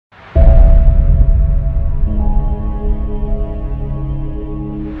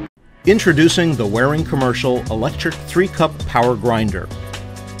Introducing the Waring Commercial Electric 3-Cup Power Grinder.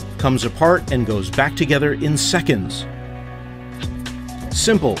 Comes apart and goes back together in seconds.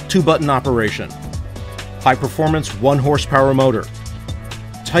 Simple 2-button operation. High performance 1 horsepower motor.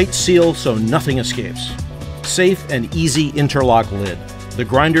 Tight seal so nothing escapes. Safe and easy interlock lid. The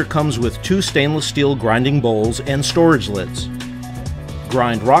grinder comes with 2 stainless steel grinding bowls and storage lids.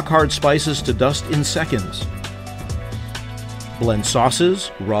 Grind rock-hard spices to dust in seconds. Blend sauces,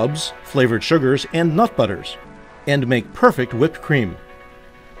 rubs, flavored sugars, and nut butters, and make perfect whipped cream.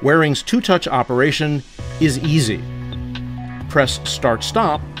 Waring's 2-touch operation is easy. Press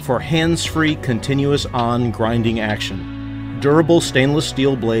Start-Stop for hands-free continuous on grinding action. Durable stainless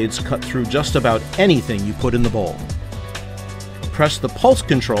steel blades cut through just about anything you put in the bowl. Press the pulse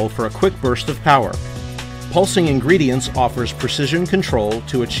control for a quick burst of power. Pulsing ingredients offers precision control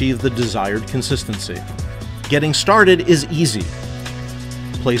to achieve the desired consistency. Getting started is easy.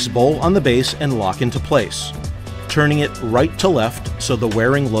 Place bowl on the base and lock into place, turning it right to left so the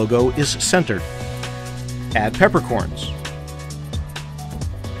Waring logo is centered. Add peppercorns.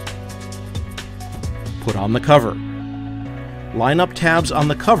 Put on the cover. Line up tabs on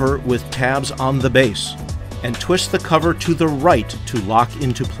the cover with tabs on the base, and twist the cover to the right to lock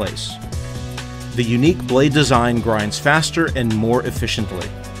into place. The unique blade design grinds faster and more efficiently.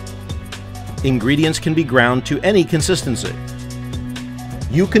 Ingredients can be ground to any consistency.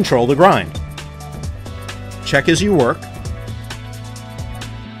 You control the grind. Check as you work,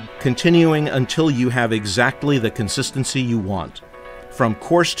 continuing until you have exactly the consistency you want. From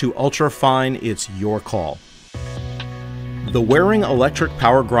coarse to ultra fine, it's your call. The Waring Electric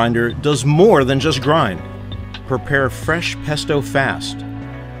Power Grinder does more than just grind. Prepare fresh pesto fast.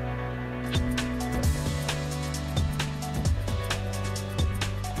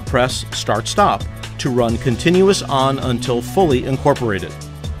 Press Start-Stop to run continuous on until fully incorporated.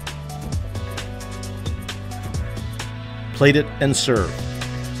 Plate it and serve.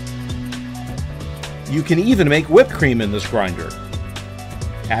 You can even make whipped cream in this grinder.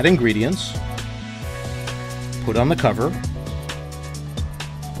 Add ingredients, put on the cover,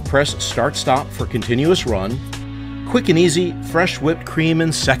 press Start-Stop for continuous run. Quick and easy, fresh whipped cream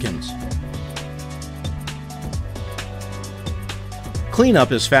in seconds.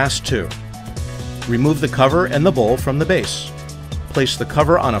 Cleanup is fast too. Remove the cover and the bowl from the base. Place the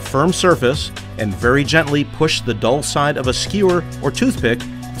cover on a firm surface and very gently push the dull side of a skewer or toothpick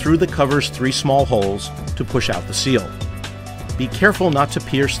through the cover's 3 small holes to push out the seal. Be careful not to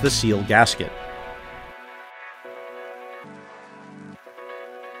pierce the seal gasket.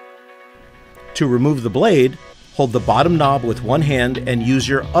 To remove the blade, hold the bottom knob with one hand and use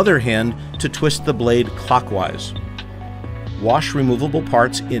your other hand to twist the blade clockwise. Wash removable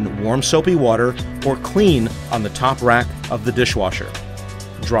parts in warm soapy water or clean on the top rack of the dishwasher.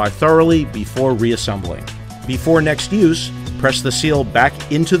 Dry thoroughly before reassembling. Before next use, press the seal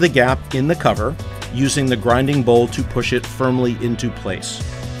back into the gap in the cover, using the grinding bowl to push it firmly into place.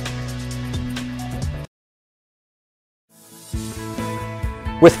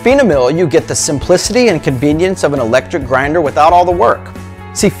 With FinaMill, you get the simplicity and convenience of an electric grinder without all the work.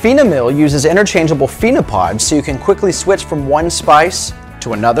 See, FinaMill uses interchangeable Fina pods so you can quickly switch from one spice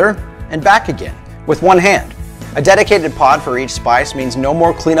to another and back again with one hand. A dedicated pod for each spice means no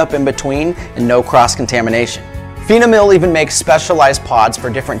more cleanup in between and no cross-contamination. FinaMill even makes specialized pods for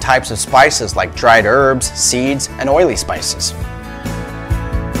different types of spices like dried herbs, seeds, and oily spices.